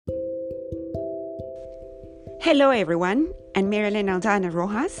Hello, everyone. I'm Marilyn Aldana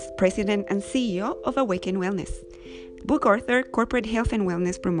Rojas, President and CEO of Awaken Wellness. Book author, corporate health and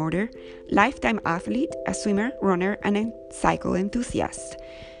wellness promoter, lifetime athlete, a swimmer, runner, and a cycle enthusiast.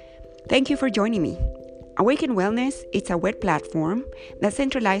 Thank you for joining me. Awaken Wellness is a web platform that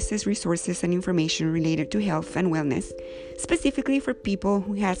centralizes resources and information related to health and wellness, specifically for people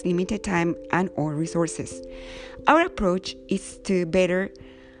who have limited time and or resources. Our approach is to better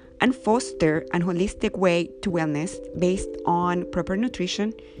and foster a holistic way to wellness based on proper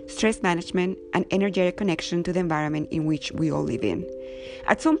nutrition, stress management, and energetic connection to the environment in which we all live in.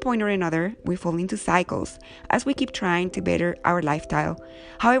 At some point or another, we fall into cycles as we keep trying to better our lifestyle.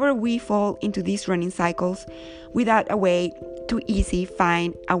 However, we fall into these running cycles without a way to easily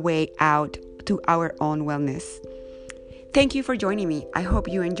find a way out to our own wellness. Thank you for joining me. I hope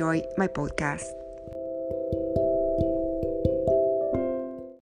you enjoy my podcast.